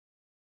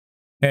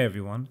Hey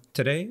everyone,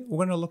 today we're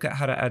going to look at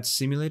how to add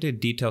simulated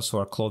details to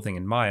our clothing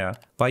in Maya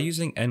by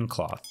using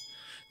nCloth.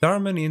 There are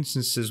many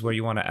instances where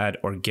you want to add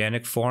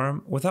organic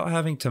form without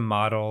having to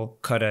model,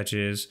 cut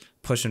edges,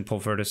 push and pull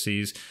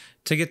vertices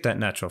to get that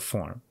natural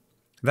form.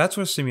 That's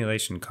where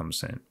simulation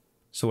comes in.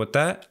 So with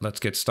that, let's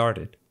get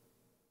started.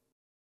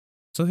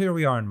 So here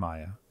we are in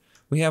Maya.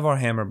 We have our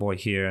hammer boy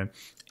here,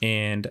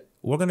 and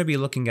we're going to be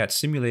looking at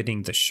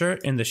simulating the shirt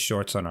and the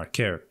shorts on our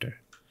character.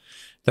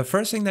 The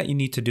first thing that you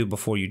need to do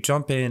before you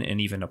jump in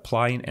and even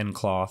apply an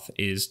nCloth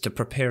is to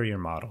prepare your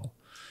model.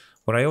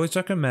 What I always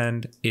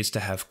recommend is to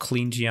have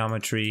clean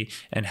geometry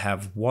and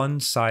have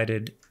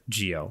one-sided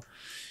geo.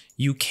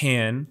 You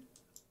can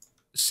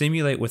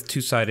simulate with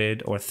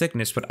two-sided or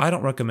thickness, but I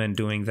don't recommend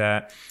doing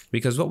that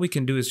because what we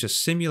can do is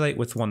just simulate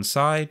with one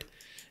side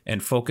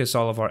and focus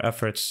all of our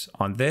efforts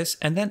on this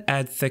and then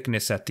add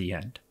thickness at the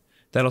end.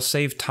 That'll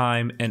save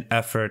time and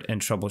effort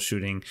and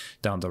troubleshooting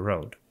down the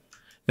road.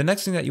 The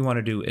next thing that you want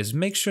to do is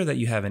make sure that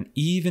you have an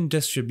even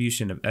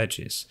distribution of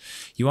edges.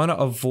 You want to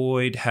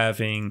avoid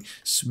having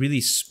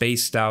really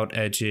spaced out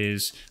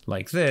edges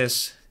like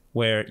this,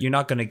 where you're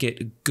not going to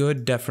get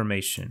good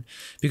deformation.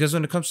 Because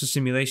when it comes to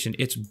simulation,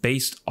 it's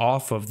based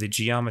off of the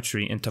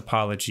geometry and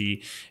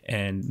topology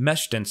and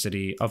mesh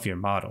density of your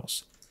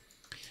models.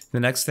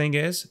 The next thing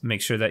is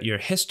make sure that your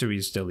history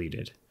is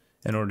deleted.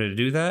 In order to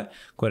do that,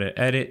 go to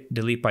Edit,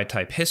 Delete by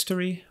Type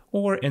History,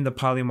 or in the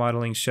poly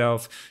modeling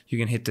shelf, you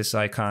can hit this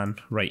icon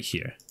right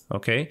here,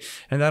 okay?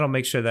 And that'll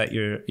make sure that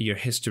your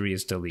history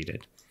is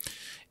deleted.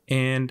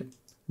 And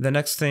the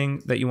next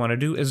thing that you want to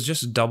do is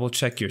just double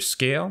check your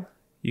scale.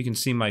 You can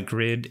see my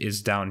grid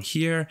is down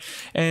here,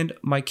 and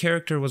my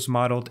character was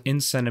modeled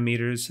in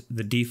centimeters,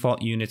 the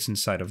default units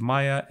inside of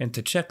Maya. And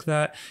to check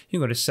that, you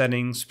go to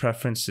Settings,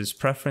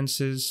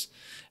 Preferences,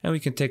 and we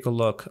can take a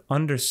look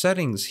under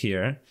Settings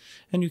here,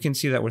 and you can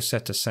see that we're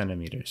set to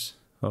centimeters.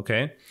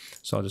 Okay,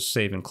 so I'll just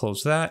save and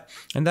close that.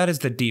 And that is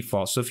the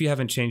default. So if you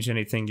haven't changed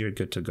anything, you're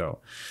good to go.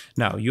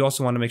 Now, you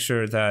also want to make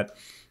sure that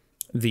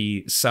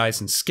the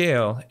size and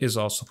scale is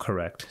also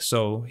correct.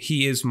 So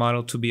he is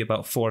modeled to be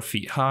about 4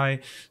 feet high.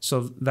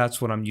 So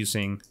that's what I'm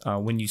using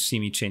when you see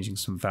me changing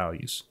some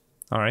values.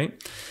 All right.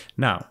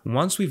 Now,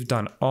 once we've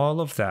done all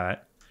of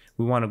that,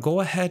 we want to go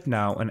ahead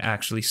now and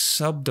actually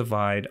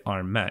subdivide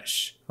our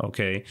mesh.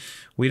 Okay.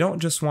 We don't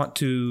just want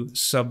to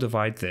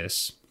subdivide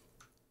this,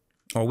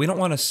 or we don't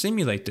want to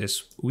simulate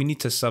this. We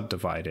need to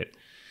subdivide it.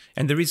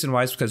 And the reason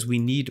why is because we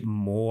need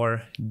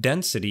more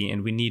density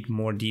and we need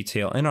more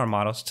detail in our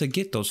models to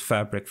get those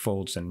fabric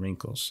folds and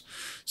wrinkles.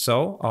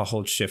 So I'll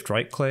hold Shift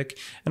right click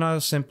and I'll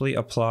simply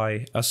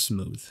apply a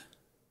smooth.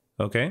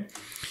 Okay.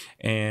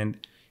 And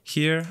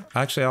here,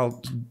 actually,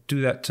 I'll do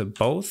that to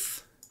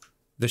both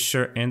the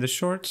shirt and the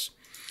shorts.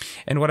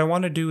 And what I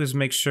want to do is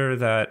make sure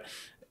that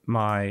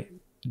my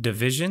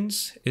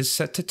divisions is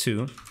set to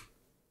 2.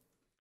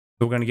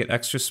 We're going to get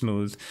extra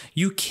smooth.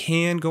 You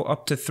can go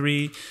up to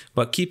 3,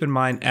 but keep in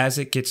mind as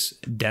it gets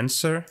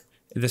denser,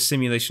 the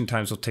simulation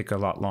times will take a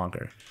lot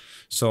longer.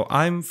 So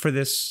for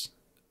this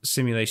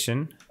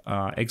simulation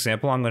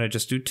example, I'm going to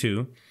just do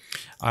 2.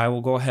 I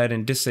will go ahead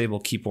and disable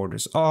keep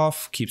borders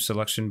off, keep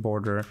selection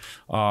border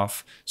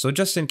off. So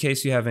just in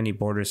case you have any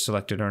borders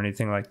selected or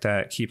anything like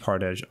that, keep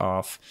hard edge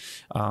off.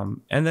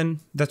 And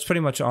then that's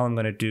pretty much all I'm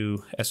going to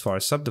do as far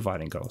as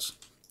subdividing goes.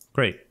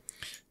 Great.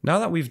 Now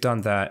that we've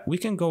done that, we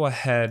can go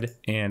ahead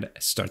and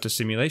start the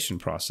simulation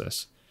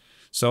process.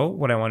 So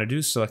what I want to do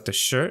is select the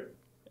shirt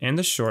and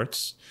the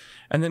shorts,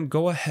 and then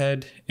go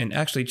ahead and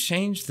actually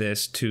change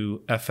this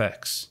to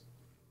FX,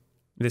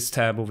 this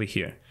tab over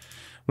here.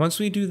 Once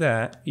we do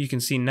that, you can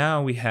see now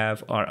we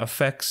have our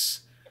effects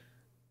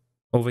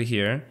over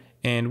here.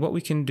 And what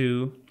we can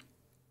do,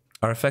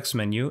 our effects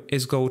menu,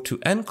 is go to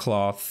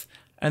nCloth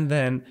and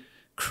then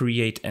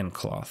create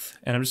nCloth.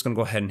 And I'm just going to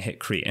go ahead and hit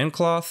create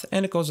nCloth,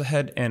 and it goes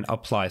ahead and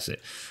applies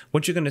it.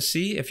 What you're going to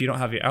see if you don't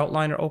have your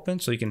outliner open,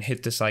 so you can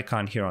hit this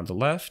icon here on the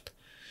left,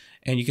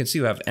 and you can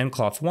see we have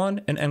nCloth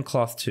 1 and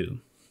nCloth 2.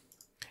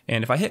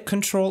 And if I hit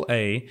Control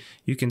A,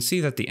 you can see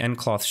that the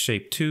nCloth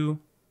shape 2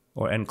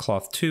 or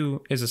nCloth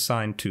 2 is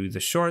assigned to the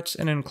shorts,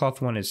 and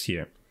nCloth 1 is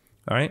here.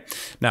 All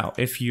right. Now,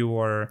 if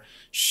your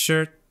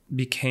shirt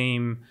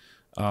became,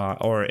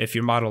 or if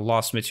your model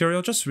lost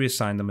material, just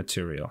reassign the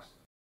material.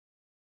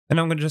 And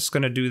I'm just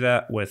going to do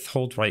that with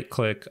hold right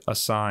click,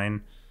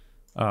 assign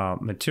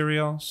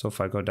material. So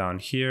if I go down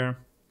here,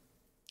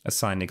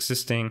 assign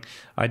existing,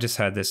 I just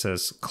had this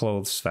as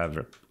clothes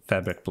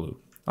fabric blue.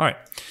 All right.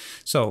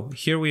 So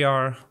here we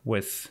are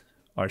with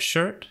our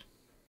shirt.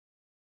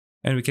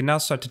 And we can now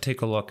start to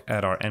take a look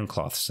at our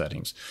nCloth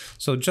settings.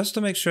 So just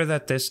to make sure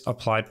that this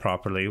applied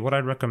properly, what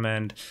I'd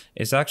recommend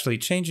is actually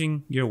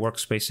changing your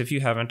workspace, if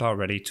you haven't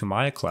already, to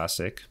Maya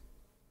Classic.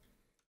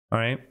 All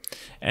right.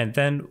 And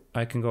then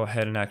I can go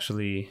ahead and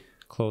actually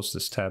close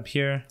this tab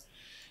here.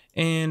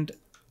 And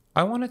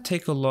I want to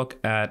take a look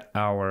at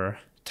our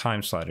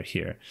time slider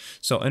here.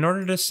 So in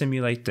order to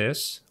simulate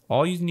this,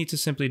 all you need to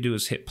simply do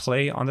is hit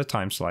play on the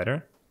time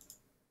slider.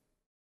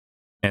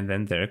 And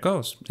then there it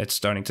goes. It's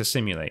starting to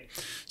simulate.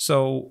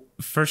 So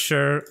for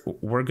sure,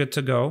 we're good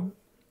to go.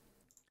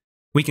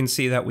 We can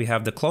see that we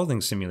have the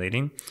clothing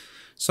simulating.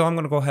 So I'm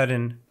going to go ahead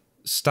and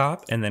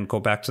stop and then go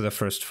back to the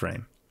first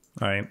frame.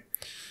 All right.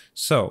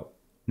 So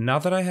now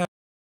that I have,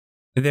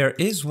 there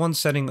is one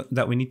setting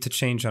that we need to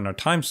change on our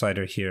time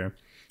slider here.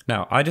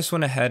 Now I just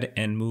went ahead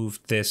and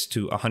moved this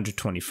to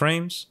 120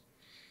 frames.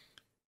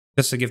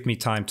 Just to give me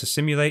time to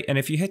simulate. And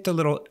if you hit the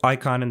little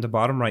icon in the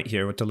bottom right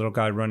here with the little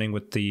guy running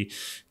with the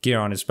gear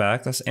on his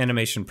back, that's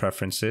animation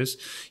preferences.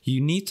 You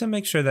need to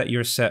make sure that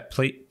you're set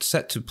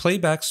to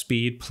playback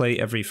speed, play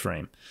every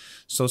frame.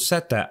 So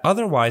set that.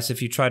 Otherwise,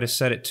 if you try to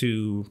set it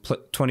to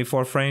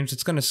 24 frames,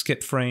 it's going to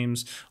skip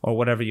frames or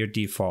whatever your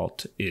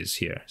default is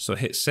here. So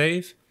hit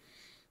save,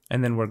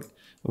 and then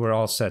we're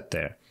all set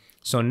there.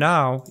 So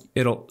now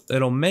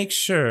it'll make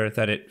sure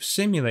that it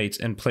simulates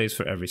and plays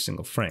for every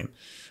single frame.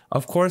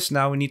 Of course,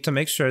 now we need to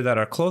make sure that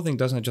our clothing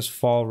doesn't just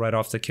fall right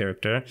off the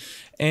character,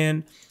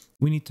 and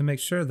we need to make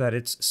sure that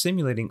it's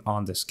simulating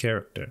on this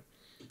character.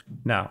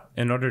 Now,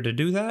 in order to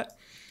do that,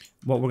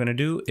 what we're going to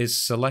do is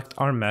select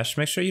our mesh.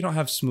 Make sure you don't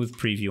have smooth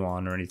preview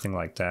on or anything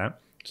like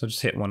that. So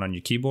just hit 1 on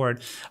your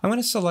keyboard. I'm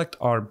going to select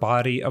our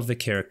body of the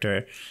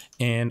character,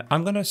 and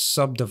I'm going to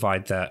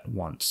subdivide that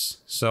once.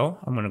 So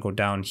I'm going to go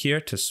down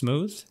here to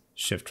smooth,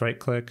 shift right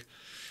click,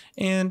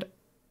 and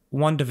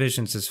 1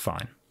 divisions is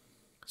fine.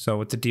 So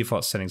with the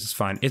default settings, it's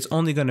fine. It's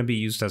only going to be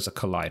used as a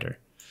collider.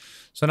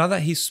 So now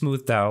that he's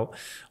smoothed out,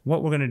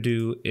 what we're going to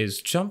do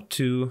is jump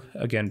to,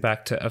 again,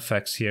 back to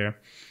effects here.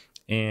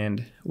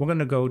 And we're going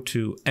to go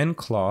to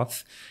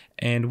nCloth.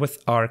 And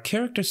with our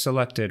character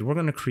selected, we're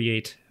going to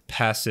create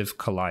passive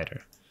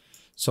collider.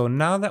 So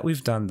now that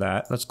we've done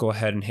that, let's go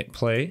ahead and hit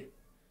play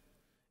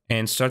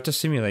and start the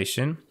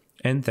simulation.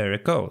 And there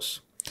it goes.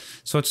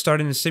 So it's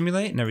starting to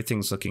simulate and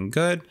everything's looking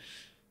good.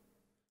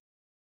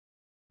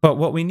 But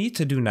what we need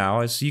to do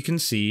now is, you can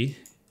see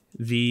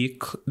the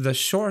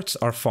shorts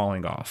are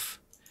falling off.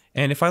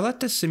 And if I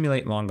let this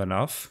simulate long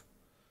enough,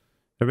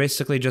 they're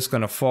basically just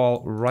going to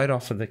fall right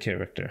off of the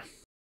character.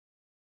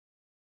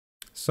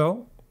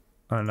 So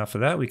enough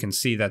of that, we can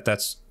see that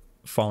that's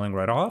falling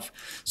right off.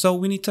 So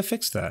we need to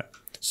fix that.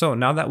 So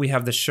now that we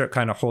have the shirt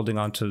kind of holding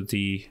onto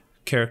the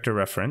character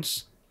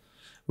reference,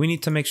 we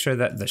need to make sure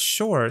that the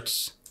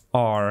shorts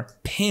are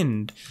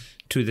pinned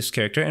to this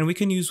character, and we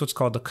can use what's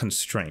called a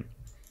constraint.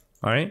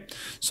 All right,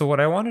 so what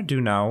I want to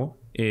do now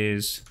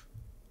is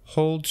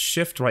hold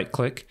shift right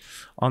click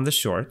on the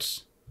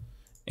shorts,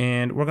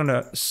 and we're going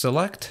to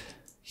select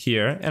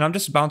here, and I'm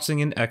just bouncing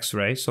in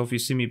X-ray. So if you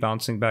see me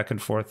bouncing back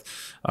and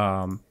forth,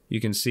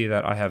 you can see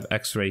that I have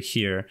X-ray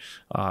here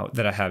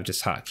that I have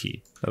just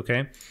hotkeyed,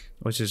 okay,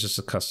 which is just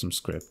a custom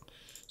script.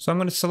 So I'm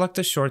going to select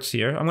the shorts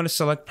here. I'm going to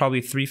select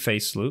probably 3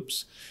 face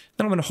loops.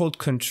 Then I'm going to hold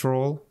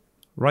control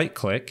right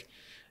click,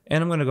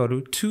 and I'm going to go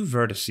to 2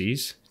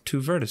 vertices, 2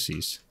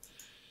 vertices.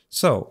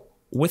 So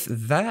with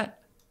that,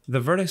 the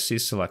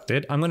vertices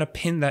selected, I'm going to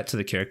pin that to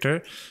the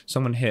character. So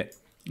I'm going to hit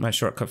my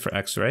shortcut for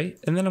X-ray,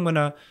 and then I'm going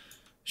to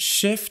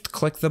shift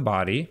click the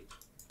body,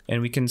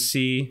 and we can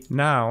see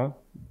now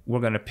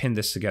we're going to pin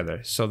this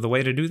together. So the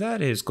way to do that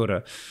is go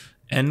to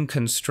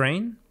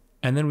nConstrain,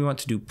 and then we want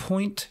to do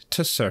point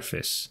to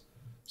surface.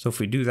 So if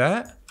we do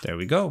that, there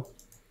we go.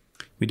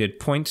 We did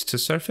point to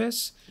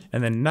surface,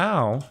 and then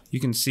now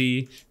you can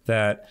see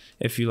that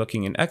if you're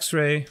looking in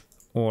X-ray,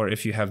 or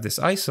if you have this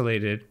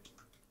isolated,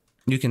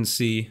 you can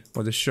see,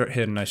 or the shirt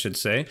hidden, I should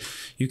say,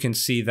 you can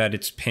see that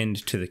it's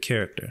pinned to the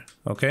character,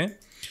 okay?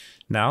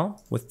 Now,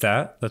 with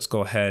that, let's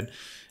go ahead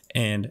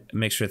and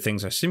make sure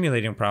things are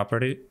simulating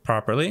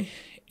properly,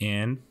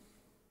 and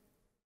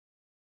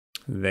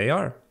they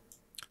are.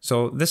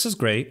 So this is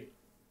great.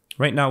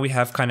 Right now we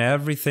have kind of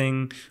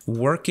everything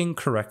working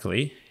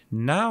correctly.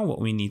 Now what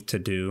we need to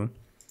do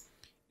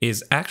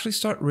is actually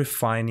start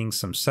refining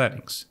some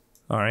settings.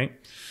 All right,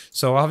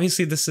 so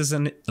obviously this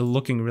isn't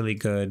looking really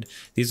good.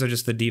 These are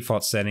just the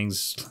default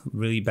settings,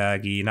 really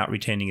baggy, not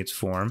retaining its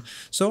form.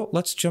 So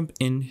let's jump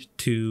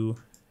into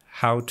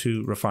how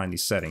to refine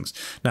these settings.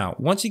 Now,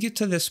 once you get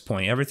to this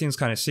point, everything's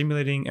kind of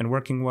simulating and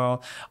working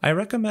well. I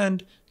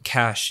recommend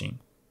caching,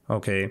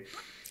 okay?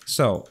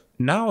 So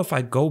now if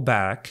I go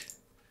back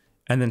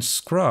and then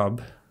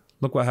scrub,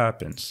 look what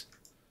happens.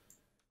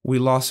 We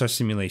lost our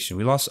simulation.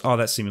 We lost all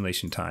that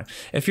simulation time.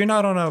 If you're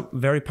not on a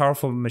very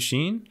powerful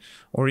machine,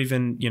 or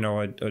even, you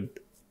know, a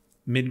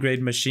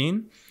mid-grade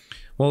machine,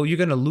 well, you're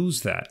going to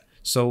lose that.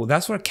 So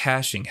that's where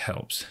caching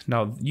helps.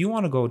 Now you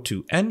want to go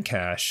to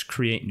nCache,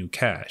 create new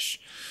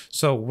cache.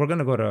 So we're going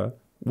to go to,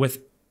 with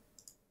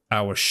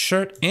our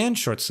shirt and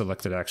short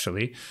selected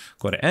actually,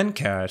 go to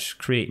nCache,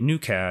 create new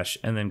cache,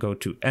 and then go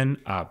to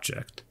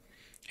nObject.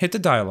 Hit the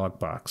dialog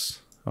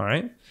box. All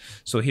right.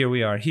 So here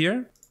we are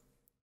here.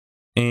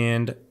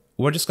 And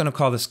we're just going to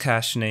call this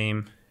cache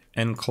name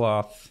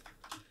nCloth,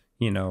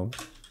 you know,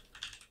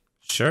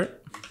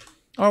 shirt,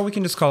 or we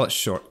can just call it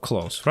short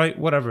clothes, right?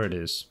 Whatever it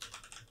is,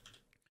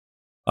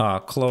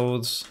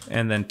 clothes,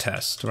 and then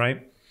test,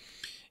 right?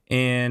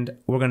 and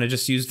we're going to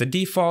just use the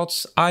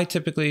defaults. I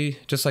typically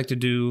just like to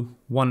do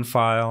one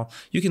file.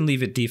 You can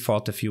leave it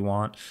default if you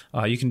want.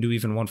 You can do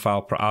even one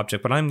file per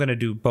object, but I'm going to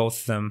do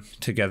both of them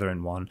together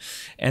in one.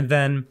 And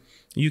then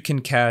you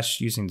can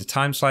cache using the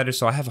time slider.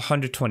 So I have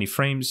 120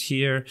 frames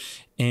here,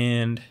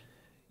 and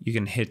you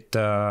can hit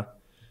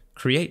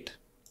create.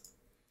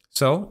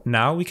 So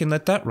now we can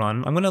let that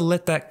run. I'm going to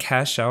let that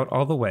cache out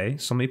all the way.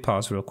 So let me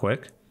pause real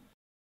quick.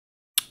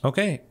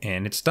 Okay,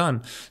 and it's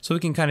done. So we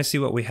can kind of see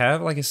what we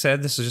have. Like I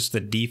said, this is just the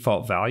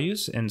default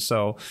values. And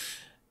so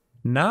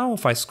now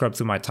if I scrub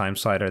through my time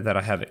slider that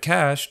I have it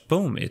cached,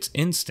 boom, it's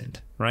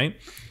instant, right?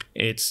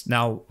 It's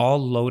now all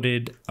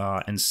loaded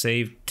and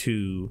saved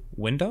to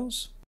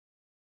Windows.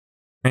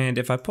 And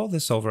if I pull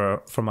this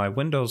over from my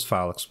Windows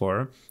File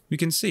Explorer, you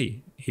can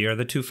see here are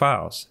the two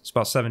files. It's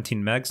about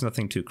 17 megs,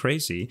 nothing too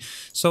crazy.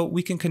 So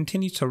we can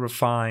continue to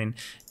refine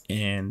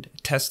and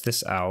test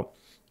this out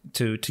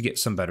to get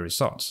some better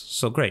results.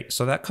 So great.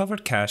 So that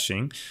covered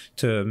caching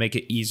to make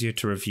it easier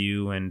to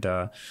review and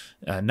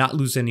not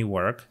lose any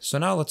work. So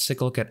now let's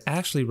take a look at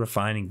actually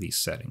refining these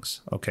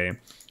settings. Okay.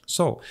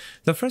 So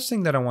the first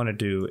thing that I want to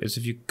do is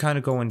if you kind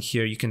of go in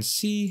here, you can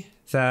see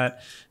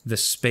that the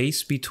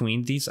space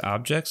between these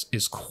objects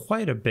is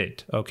quite a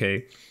bit.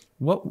 Okay.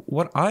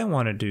 What I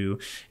want to do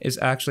is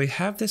actually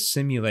have this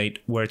simulate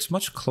where it's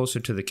much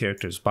closer to the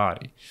character's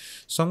body.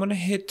 So I'm going to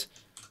hit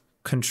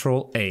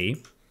Control A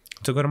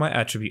to go to my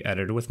attribute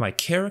editor with my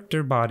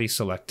character body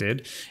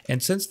selected.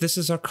 And since this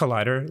is our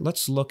collider,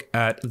 let's look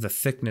at the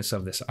thickness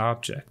of this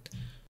object.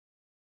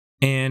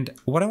 And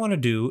what I want to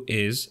do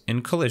is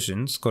in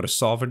collisions, go to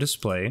solver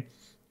display,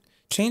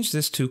 change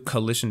this to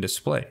collision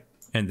display.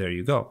 And there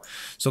you go.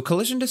 So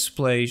collision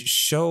display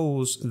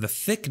shows the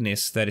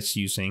thickness that it's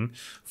using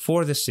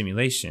for the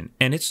simulation,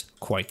 and it's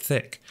quite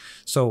thick.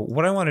 So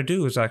what I want to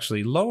do is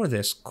actually lower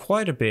this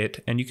quite a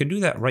bit, and you can do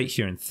that right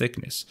here in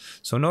thickness.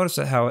 So notice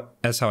that how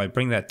I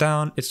bring that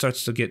down, it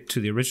starts to get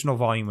to the original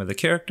volume of the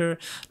character.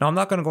 Now I'm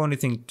not going to go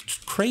anything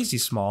crazy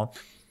small,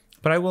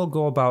 but I will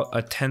go about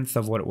 1/10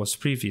 of what it was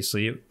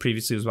previously.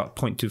 Previously it was about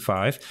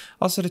 0.25.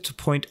 I'll set it to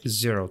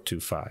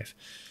 0.025.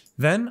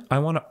 Then I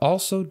want to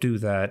also do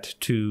that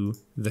to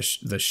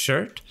the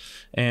shirt,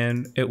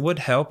 and it would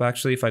help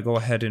actually if I go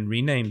ahead and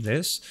rename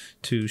this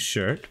to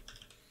shirt,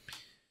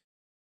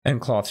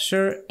 nCloth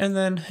shirt, and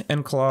then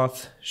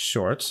nCloth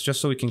shorts, just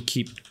so we can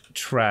keep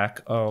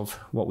track of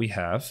what we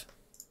have.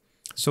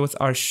 So with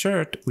our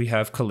shirt, we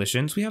have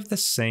collisions. We have the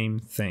same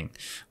thing.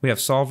 We have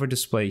solver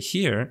display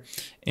here,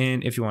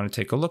 and if you want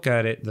to take a look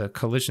at it, the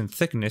collision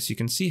thickness, you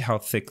can see how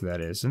thick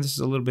that is, and this is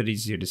a little bit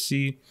easier to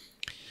see.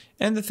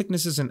 And the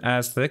thickness isn't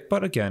as thick,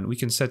 but again, we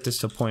can set this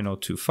to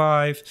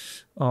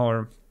 0.025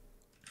 or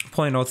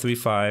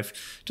 0.035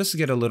 just to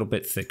get a little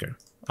bit thicker.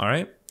 All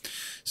right.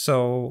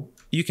 So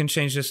you can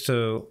change this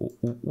to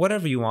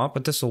whatever you want,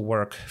 but this will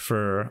work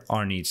for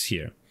our needs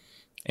here.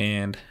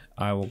 And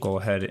I will go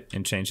ahead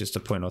and change this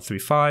to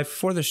 0.035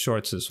 for the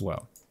shorts as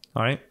well.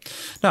 All right.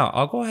 Now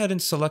I'll go ahead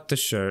and select the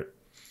shirt,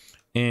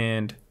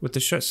 and with the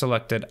shirt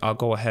selected, I'll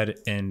go ahead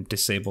and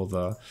disable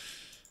the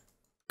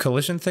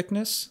collision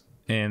thickness.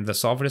 And the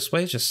solver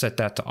display, just set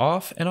that to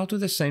off, and I'll do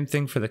the same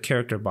thing for the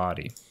character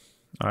body.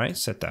 All right,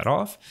 set that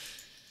off.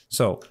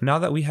 So now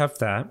that we have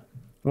that,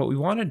 what we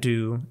want to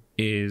do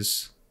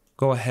is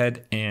go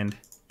ahead and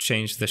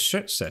change the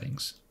shirt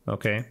settings.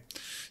 Okay,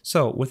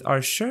 so with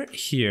our shirt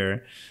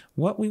here,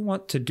 what we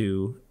want to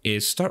do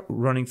is start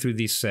running through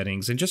these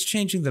settings and just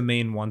changing the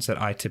main ones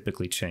that I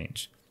typically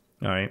change.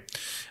 All right,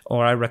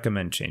 or I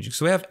recommend changing.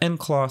 So we have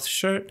nCloth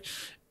shirt.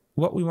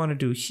 What we want to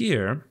do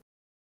here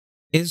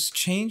is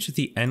change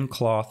the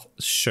nCloth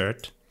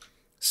shirt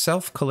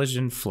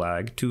self-collision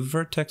flag to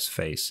vertex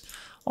face.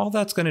 All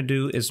that's going to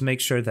do is make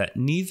sure that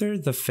neither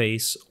the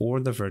face or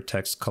the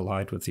vertex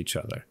collide with each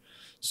other.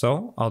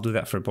 So I'll do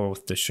that for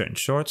both the shirt and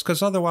shorts,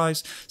 because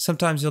otherwise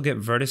sometimes you'll get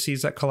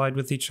vertices that collide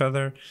with each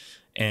other,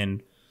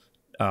 and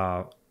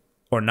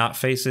or not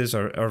faces,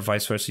 or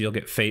vice versa. You'll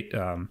get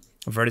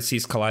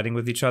vertices colliding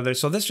with each other.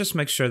 So this just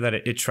makes sure that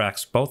it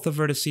tracks both the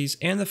vertices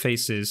and the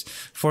faces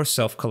for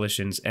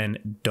self-collisions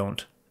and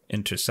don't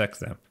intersect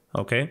them.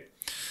 Okay,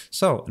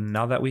 so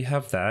now that we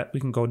have that, we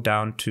can go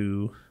down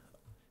to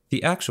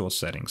the actual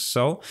settings.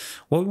 So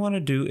what we want to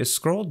do is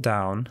scroll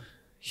down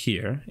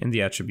here in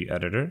the attribute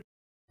editor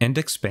and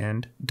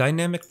expand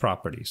dynamic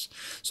properties.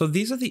 So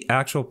these are the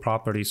actual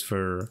properties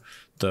for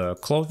the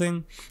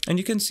clothing, and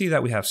you can see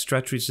that we have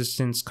stretch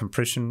resistance,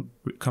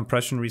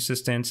 compression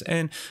resistance,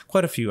 and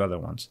quite a few other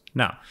ones.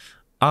 Now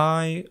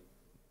I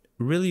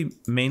really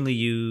mainly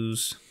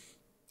use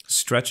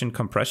stretch and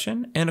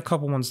compression, and a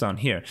couple ones down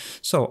here.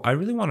 So I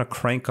really want to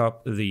crank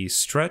up the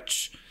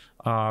stretch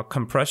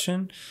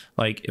compression.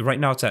 Like right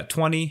now it's at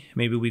 20.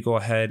 Maybe we go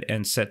ahead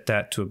and set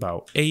that to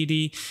about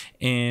 80,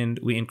 and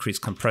we increase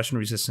compression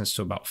resistance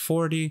to about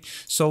 40.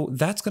 So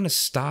that's going to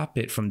stop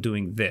it from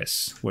doing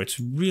this, where it's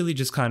really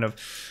just kind of,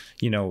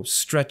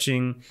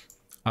 stretching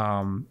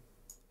and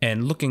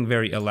looking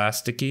very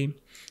elasticy.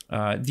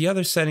 The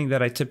other setting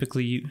that I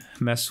typically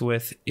mess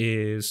with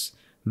is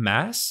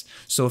mass.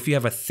 So if you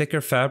have a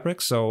thicker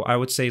fabric, so I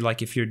would say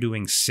like if you're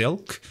doing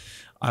silk,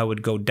 I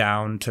would go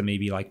down to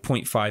maybe like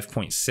 0.5,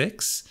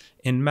 0.6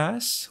 in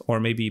mass, or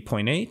maybe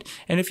 0.8.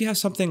 And if you have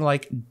something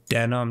like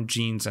denim,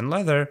 jeans, and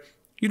leather,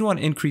 you'd want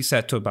to increase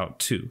that to about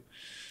 2.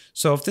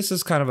 So if this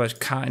is kind of a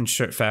cotton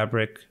shirt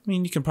fabric, I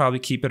mean, you can probably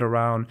keep it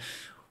around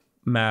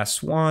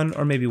mass 1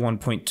 or maybe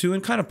 1.2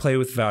 and kind of play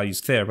with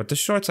values there. But the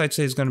shorts I'd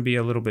say is going to be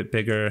a little bit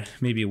bigger,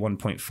 maybe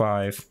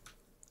 1.5,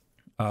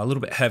 a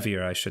little bit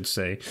heavier, I should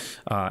say,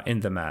 in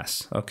the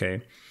mass.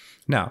 Okay.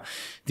 Now,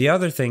 the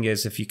other thing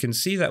is, if you can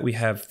see that we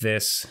have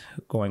this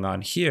going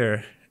on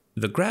here,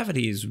 the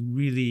gravity is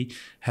really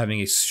having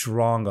a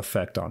strong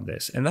effect on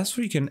this. And that's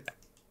where you can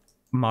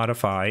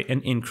modify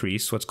and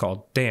increase what's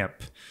called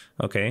damp.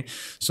 Okay.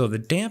 So the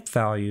damp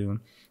value,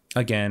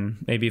 again,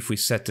 maybe if we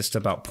set this to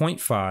about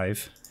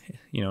 0.5,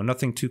 you know,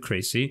 nothing too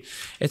crazy,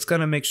 it's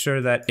going to make sure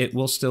that it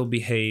will still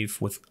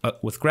behave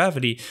with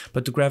gravity,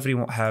 but the gravity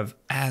won't have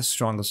as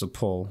strong as a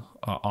pull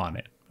on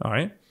it. All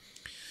right.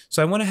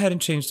 So I went ahead and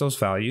changed those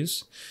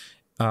values,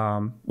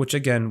 which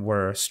again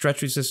were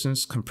stretch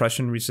resistance,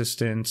 compression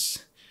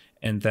resistance,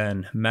 and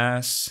then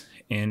mass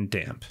and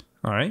damp.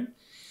 All right.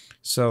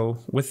 So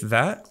with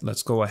that,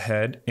 let's go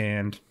ahead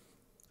and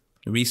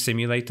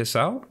resimulate this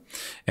out.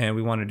 And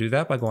we want to do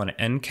that by going to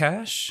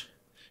nCache,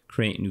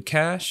 create new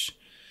cache,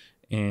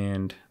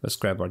 and let's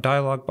grab our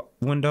dialog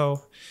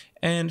window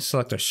and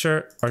select our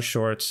shirt, our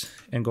shorts,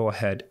 and go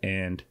ahead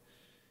and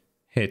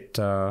hit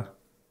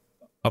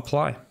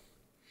apply.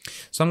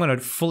 So I'm going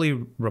to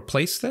fully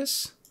replace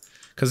this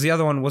because the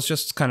other one was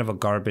just kind of a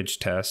garbage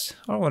test.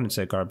 Or I wouldn't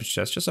say garbage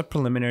test, just a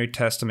preliminary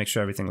test to make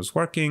sure everything was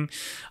working.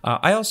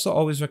 I also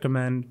always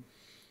recommend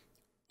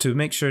to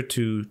make sure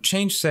to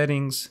change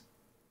settings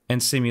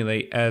and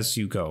simulate as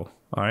you go.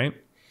 All right.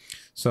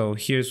 So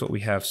here's what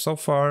we have so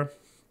far.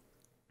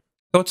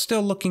 So it's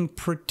still looking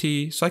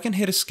pretty, so I can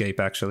hit escape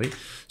actually.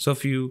 So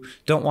if you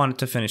don't want it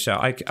to finish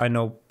out, I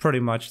know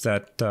pretty much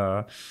that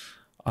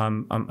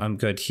I'm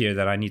good here,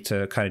 that I need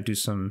to kind of do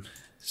some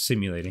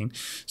simulating.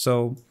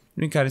 So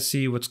you can kind of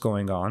see what's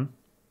going on.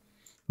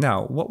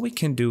 Now, what we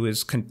can do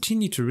is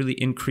continue to really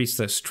increase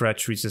the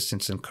stretch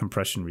resistance and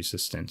compression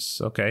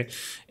resistance, okay?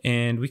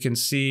 And we can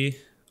see,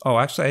 oh,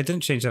 actually, I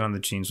didn't change that on the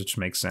jeans, which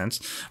makes sense.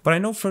 But I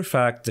know for a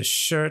fact the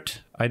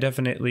shirt,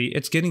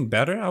 it's getting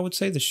better, I would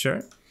say, the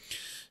shirt.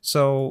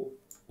 So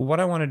what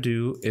I want to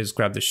do is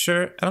grab the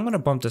shirt, and I'm going to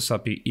bump this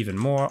up even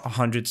more,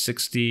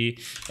 160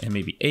 and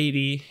maybe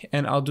 80.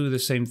 And I'll do the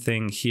same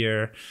thing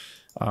here.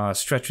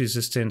 Stretch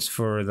resistance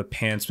for the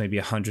pants, maybe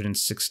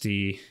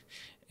 160,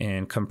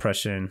 and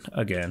compression,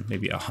 again,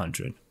 maybe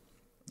 100.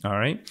 All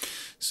right.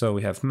 So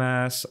we have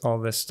mass, all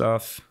this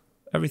stuff.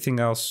 Everything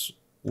else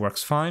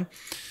works fine.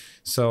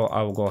 So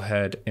I will go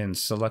ahead and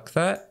select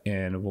that,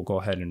 and we'll go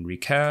ahead and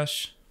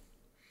recache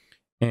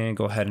and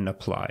go ahead and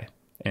apply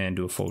and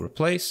do a full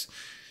replace.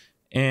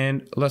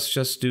 And let's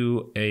just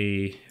do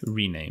a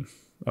rename,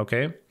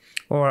 okay?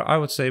 Or I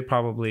would say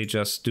probably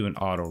just do an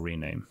auto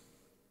rename.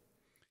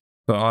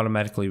 So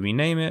automatically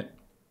rename it.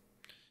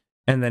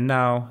 And then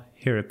now,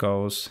 here it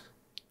goes.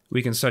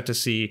 We can start to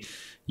see,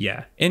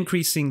 yeah,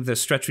 increasing the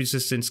stretch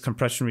resistance,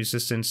 compression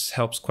resistance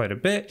helps quite a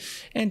bit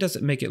and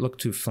doesn't make it look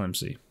too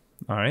flimsy,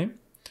 all right?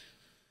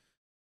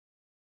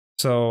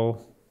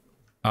 So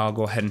I'll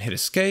go ahead and hit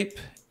escape,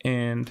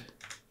 and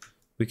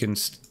we can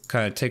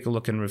kind of take a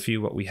look and review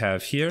what we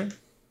have here.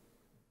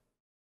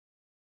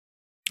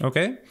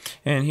 Okay,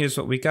 and here's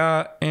what we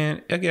got.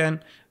 And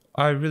again,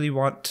 I really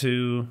want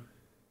to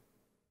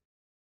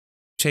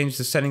change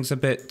the settings a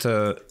bit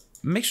to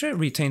make sure it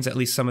retains at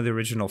least some of the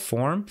original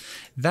form.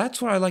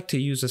 That's where I like to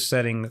use a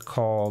setting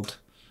called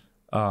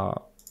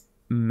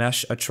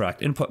mesh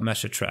attract, input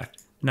mesh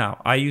attract.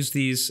 Now, I use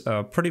these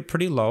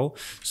pretty low,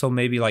 so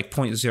maybe like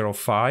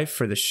 0.05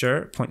 for the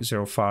shirt,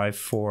 0.05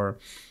 for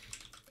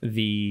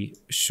the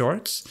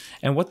shorts.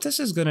 And what this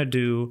is going to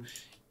do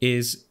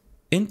is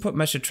input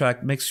mesh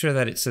attract makes sure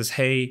that it says,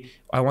 hey,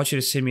 I want you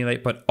to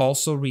simulate, but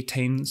also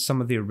retain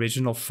some of the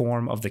original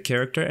form of the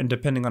character. And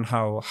depending on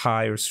how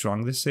high or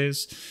strong this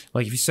is,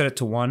 like if you set it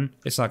to 1,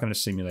 it's not going to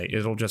simulate.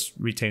 It'll just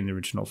retain the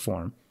original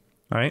form.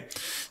 All right.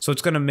 So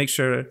it's going to make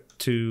sure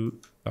to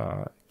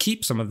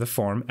keep some of the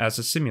form as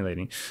it's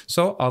simulating.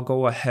 So I'll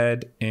go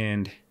ahead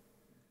and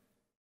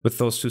with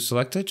those two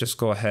selected, just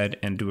go ahead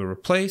and do a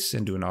replace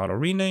and do an auto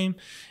rename,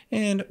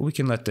 and we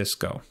can let this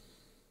go.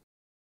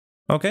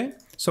 Okay,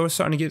 so we're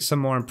starting to get some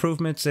more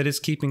improvements. It is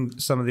keeping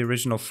some of the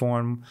original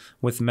form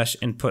with mesh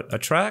input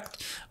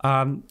attract.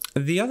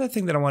 The other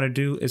thing that I want to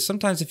do is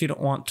sometimes if you don't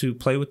want to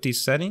play with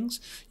these settings,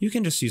 you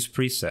can just use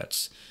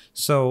presets.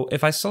 So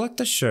if I select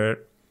the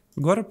shirt,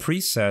 go to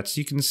presets,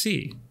 you can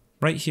see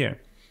right here,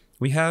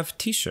 we have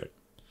t-shirt.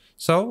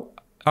 So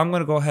I'm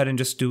going to go ahead and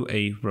just do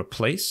a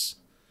replace.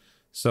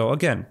 So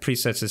again,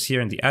 presets is here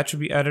in the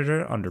attribute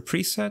editor under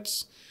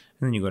presets,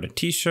 and then you go to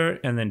t-shirt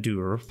and then do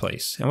a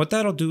replace. And what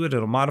that'll do,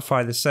 it'll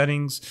modify the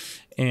settings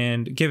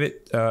and give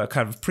it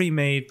kind of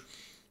pre-made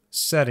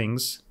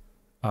settings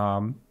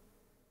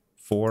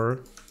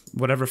for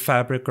whatever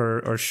fabric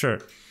or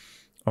shirt.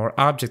 or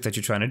object that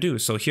you're trying to do.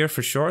 So here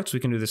for shorts, we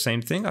can do the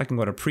same thing. I can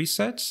go to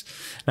presets.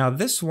 Now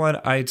this one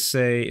I'd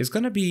say is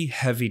going to be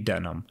heavy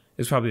denim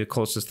is probably the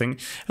closest thing.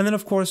 And then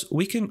of course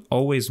we can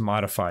always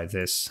modify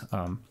this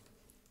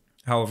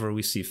however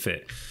we see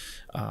fit.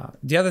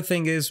 The other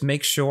thing is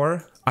make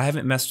sure I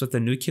haven't messed with the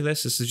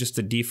nucleus. This is just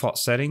the default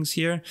settings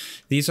here.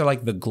 These are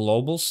like the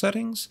global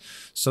settings.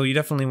 So you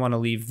definitely want to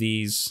leave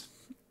these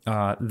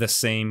the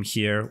same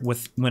here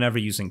with whenever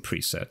using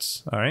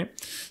presets. All right.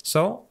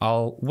 So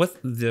with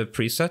the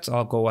presets,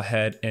 I'll go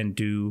ahead and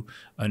do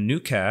a new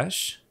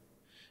cache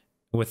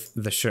with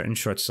the shirt and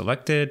shorts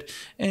selected,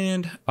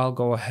 and I'll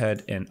go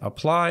ahead and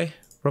apply,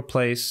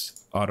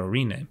 replace, auto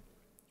rename,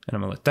 and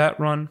I'm gonna let that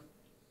run.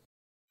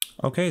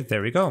 Okay,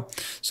 there we go.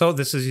 So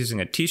this is using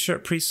a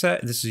t-shirt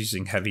preset. This is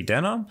using heavy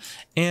denim,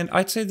 and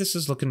I'd say this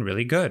is looking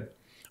really good.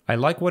 I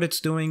like what it's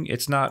doing.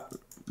 It's not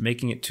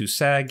making it too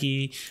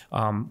saggy.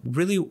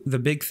 Really, the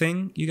big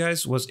thing, you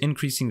guys, was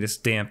increasing this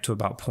damp to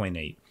about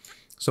 0.8.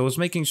 So it was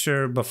making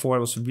sure before I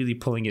was really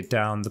pulling it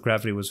down, the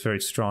gravity was very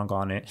strong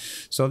on it.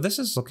 So this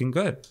is looking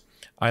good.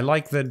 I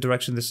like the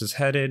direction this is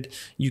headed.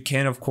 You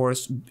can, of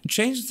course,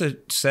 change the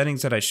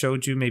settings that I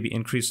showed you, maybe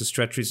increase the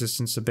stretch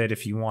resistance a bit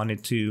if you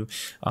wanted to,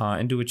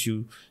 and do what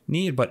you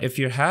need. But if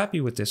you're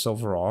happy with this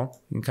overall,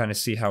 you can kind of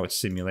see how it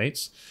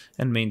simulates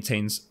and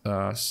maintains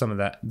some of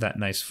that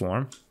nice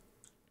form.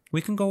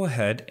 We can go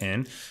ahead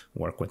and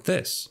work with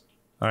this.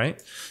 All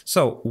right.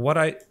 So what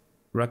I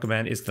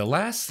recommend is the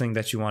last thing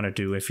that you want to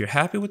do if you're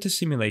happy with the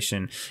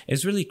simulation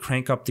is really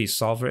crank up these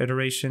solver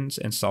iterations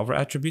and solver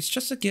attributes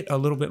just to get a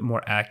little bit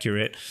more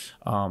accurate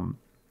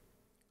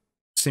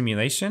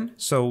simulation.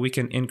 So we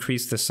can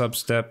increase the sub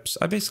steps.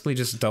 I basically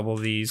just double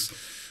these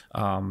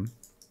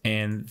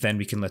and then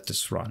we can let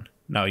this run.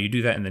 Now you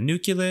do that in the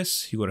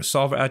nucleus, you go to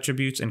solver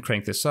attributes and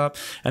crank this up,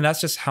 and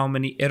that's just how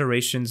many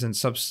iterations and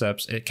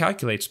substeps it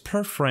calculates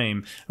per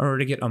frame in order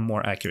to get a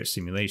more accurate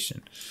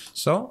simulation.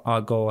 So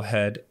I'll go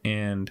ahead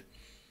and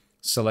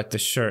select the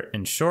shirt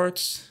and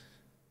shorts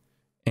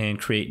and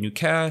create new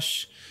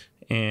cache,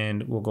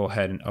 and we'll go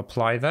ahead and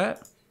apply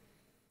that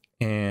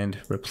and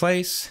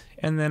replace,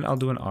 and then I'll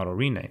do an auto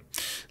rename.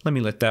 Let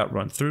me let that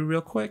run through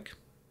real quick.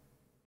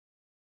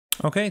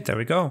 Okay, there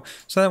we go.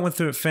 So that went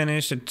through, it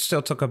finished. It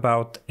still took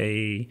about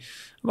a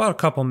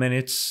couple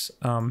minutes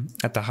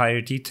at the higher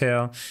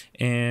detail,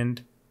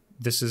 and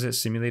this is it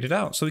simulated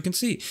out. So we can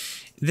see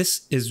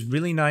this is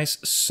really nice,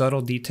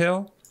 subtle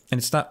detail, and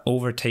it's not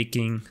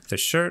overtaking the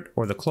shirt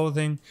or the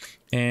clothing,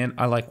 and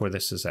I like where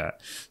this is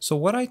at. So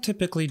what I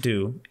typically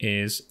do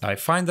is I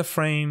find the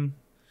frame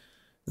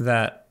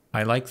that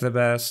I like the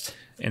best.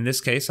 In this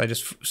case, I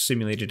just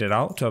simulated it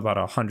out to about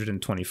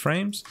 120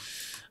 frames.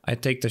 I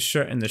take the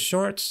shirt and the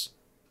shorts,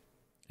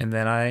 and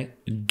then I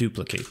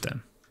duplicate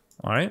them.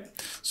 All right.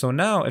 So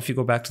now if you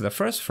go back to the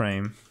first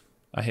frame,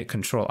 I hit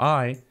Control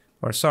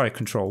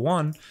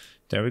 1.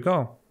 There we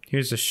go.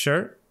 Here's the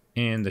shirt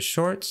and the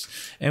shorts,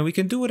 and we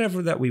can do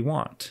whatever that we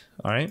want.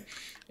 All right.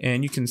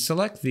 And you can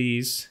select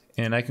these,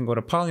 and I can go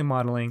to poly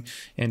modeling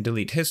and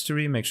delete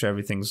history, make sure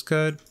everything's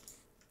good.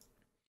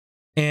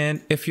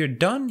 And if you're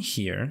done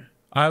here,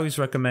 I always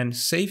recommend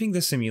saving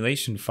the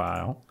simulation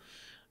file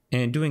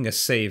and doing a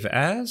save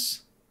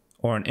as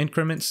or an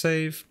increment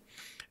save,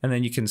 and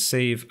then you can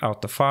save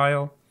out the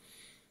file.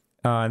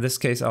 In this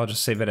case, I'll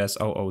just save it as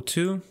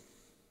 002.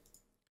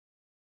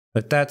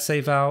 Let that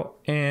save out,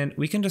 and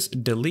we can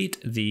just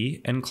delete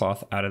the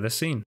nCloth out of the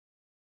scene.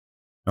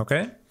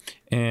 Okay,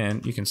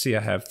 and you can see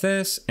I have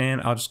this, and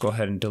I'll just go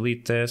ahead and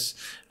delete this,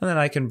 and then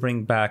I can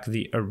bring back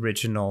the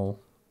original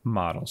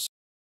models.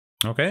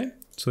 Okay,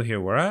 so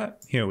here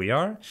we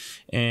are,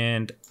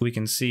 and we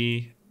can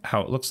see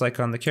how it looks like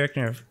on the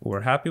character if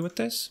we're happy with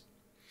this.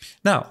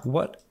 Now,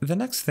 the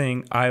next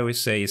thing I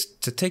always say is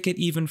to take it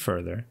even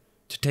further,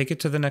 to take it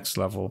to the next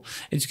level,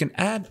 is you can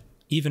add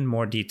even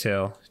more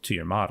detail to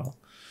your model.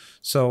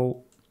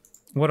 So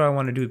what I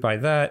want to do by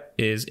that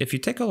is if you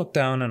take a look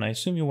down, and I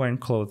assume you're wearing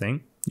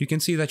clothing, you can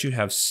see that you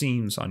have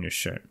seams on your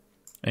shirt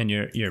and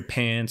your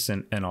pants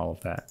and all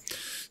of that.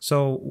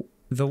 So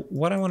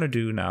what I want to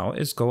do now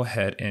is go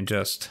ahead and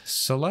just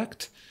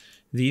select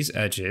these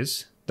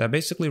edges that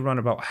basically run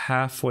about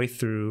halfway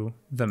through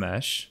the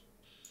mesh.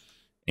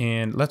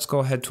 And let's go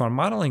ahead to our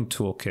modeling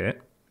toolkit,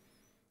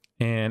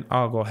 and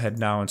I'll go ahead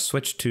now and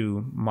switch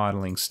to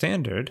modeling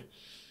standard,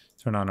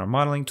 turn on our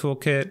modeling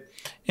toolkit,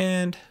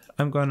 and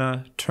I'm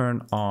gonna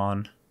turn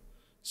on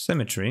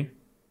symmetry.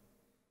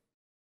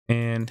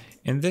 And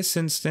in this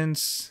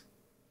instance,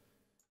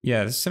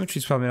 yeah, the symmetry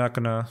is probably not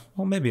gonna,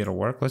 well, maybe it'll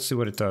work. Let's see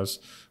what it does.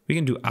 We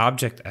can do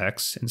object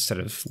X instead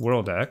of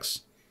world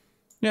X.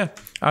 Yeah,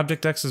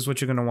 object X is what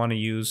you're gonna wanna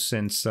use,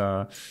 since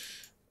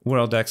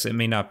world X, it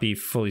may not be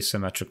fully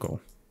symmetrical.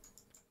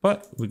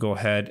 But we go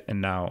ahead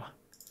and now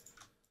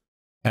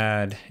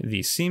add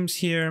these seams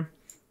here,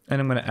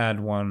 and I'm gonna add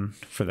one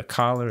for the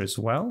collar as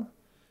well,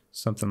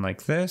 something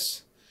like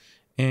this.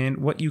 And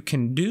what you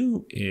can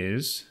do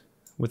is,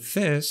 with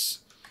this,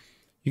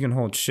 you can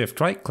hold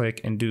Shift right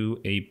click and do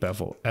a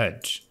bevel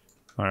edge.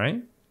 All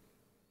right.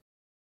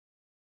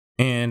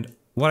 And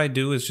what I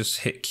do is just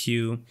hit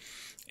Q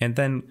and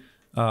then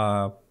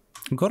go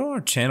to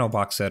our channel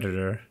box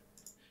editor,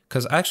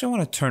 because I actually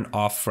want to turn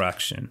off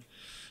fraction,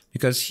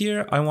 because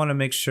here I want to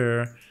make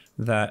sure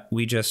that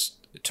we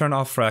just turn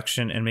off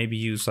fraction and maybe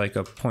use like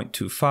a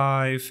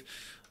 0.25,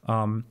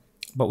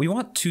 but we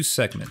want 2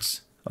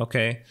 segments,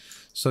 okay?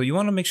 So you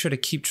want to make sure to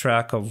keep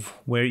track of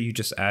where you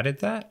just added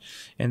that.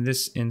 In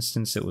this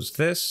instance, it was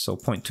this, so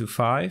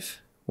 0.25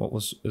 what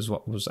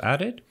was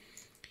added.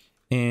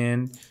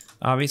 And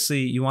obviously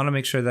you want to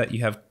make sure that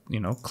you have,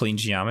 clean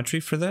geometry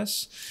for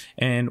this.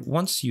 And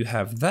once you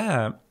have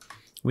that,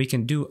 we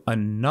can do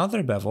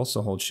another bevel.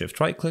 So hold shift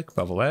right click,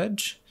 bevel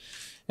edge,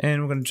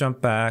 and we're going to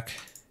jump back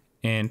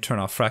and turn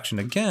off fraction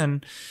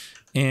again.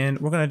 And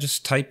we're going to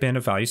just type in a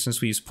value.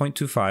 Since we use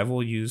 0.25,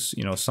 we'll use,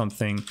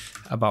 something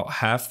about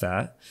half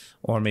that,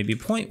 or maybe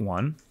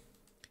 0.1,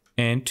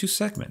 and 2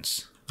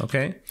 segments.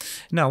 Okay.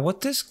 Now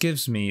what this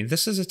gives me,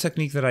 this is a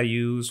technique that I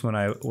use when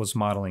I was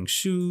modeling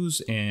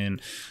shoes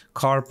and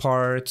car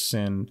parts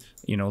and,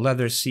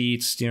 leather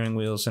seats, steering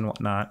wheels and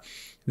whatnot.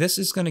 This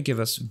is going to give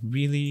us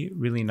really,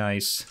 really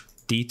nice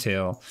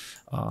detail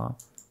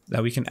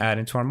that we can add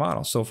into our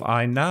model. So if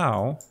I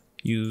now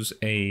use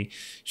a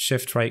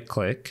shift right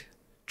click,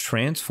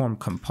 transform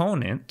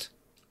component,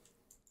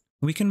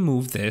 we can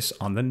move this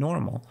on the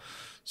normal.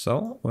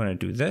 So we're going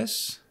to do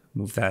this,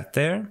 move that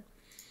there.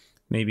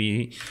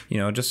 Maybe,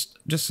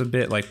 just a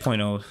bit like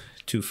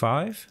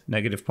 0.025,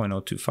 negative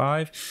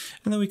 0.025.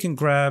 And then we can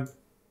grab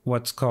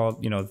what's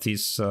called,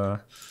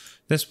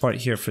 this part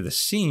here for the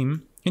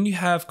seam, and you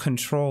have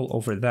control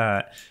over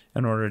that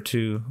in order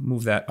to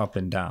move that up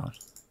and down.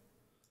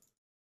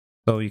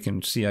 So you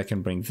can see I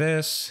can bring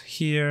this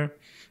here,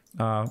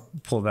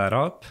 pull that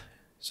up.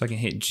 So I can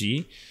hit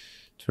G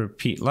to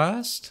repeat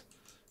last.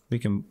 We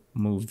can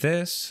move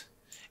this.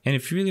 And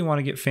if you really want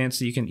to get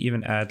fancy, you can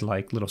even add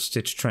like little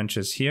stitch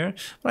trenches here.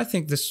 But I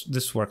think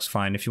this works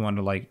fine if you want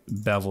to like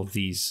bevel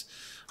these.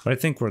 But I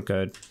think we're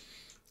good.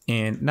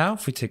 And now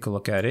if we take a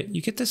look at it,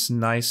 you get this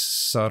nice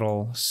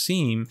subtle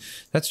seam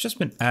that's just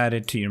been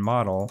added to your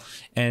model.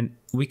 And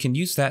we can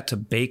use that to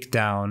bake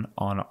down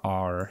on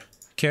our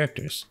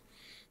characters.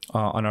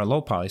 On our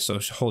low poly. So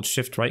hold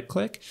shift right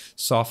click,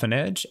 soften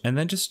edge, and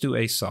then just do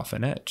a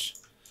soften edge.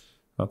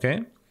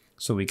 Okay,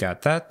 so we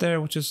got that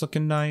there, which is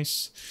looking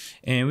nice.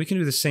 And we can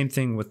do the same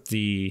thing with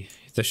the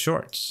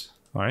shorts.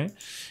 All right,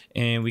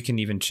 and we can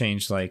even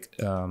change like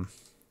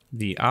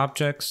the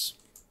objects,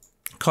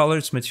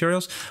 colors,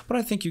 materials, but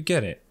I think you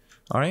get it.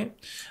 All right.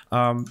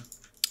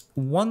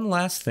 One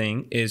last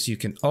thing is you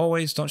can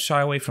always, don't shy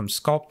away from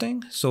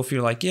sculpting. So if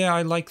you're like, yeah,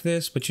 I like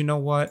this, but you know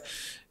what,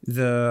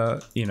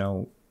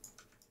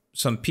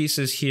 some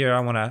pieces here,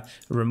 I want to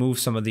remove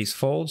some of these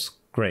folds.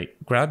 Great.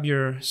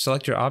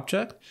 Select your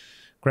object,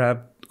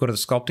 go to the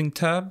sculpting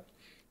tab,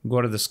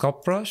 go to the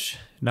sculpt brush.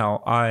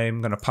 Now I'm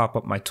going to pop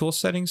up my tool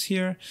settings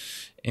here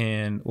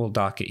and we'll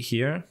dock it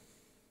here.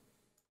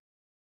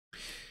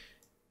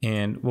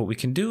 And what we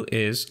can do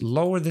is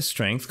lower the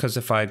strength, because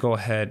if I go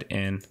ahead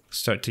and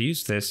start to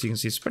use this, you can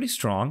see it's pretty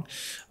strong.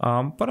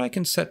 But I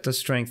can set the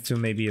strength to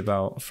maybe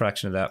about a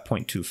fraction of that,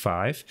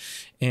 0.25.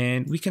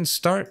 And we can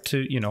start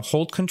to,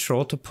 hold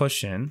control to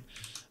push in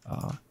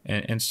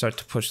and start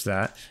to push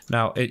that.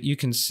 Now you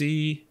can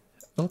see,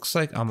 it looks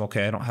like I'm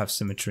okay. I don't have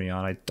symmetry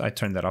on. I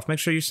turned that off. Make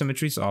sure your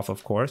symmetry is off,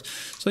 of course.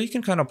 So you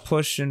can kind of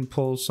push and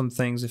pull some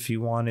things if you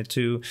wanted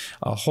to.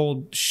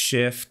 Hold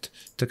shift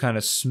to kind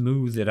of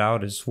smooth it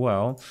out as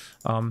well.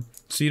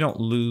 So you don't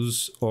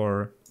lose,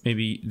 or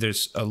maybe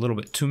there's a little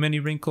bit too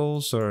many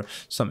wrinkles or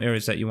some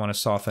areas that you want to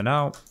soften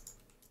out.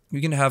 You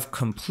can have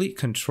complete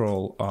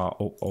control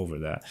over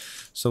that.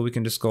 So we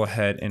can just go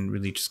ahead and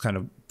really just kind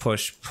of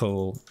push,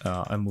 pull,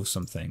 and move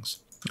some things.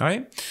 All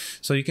right,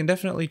 so you can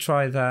definitely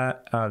try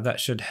that. That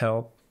should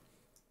help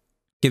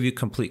give you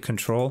complete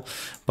control.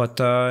 But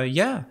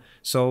yeah,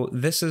 so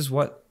this is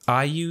what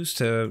I use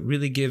to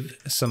really give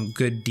some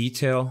good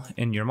detail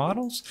in your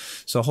models.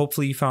 So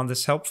hopefully you found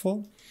this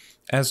helpful.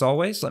 As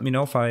always, let me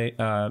know if I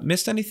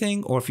missed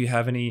anything, or if you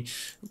have any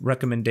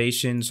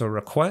recommendations or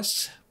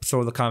requests.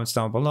 Throw the comments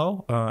down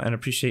below, and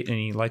appreciate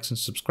any likes and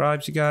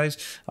subscribes, you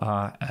guys,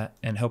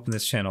 and helping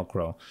this channel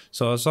grow.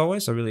 So as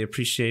always, I really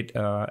appreciate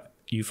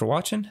you for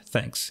watching.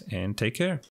 Thanks, and take care.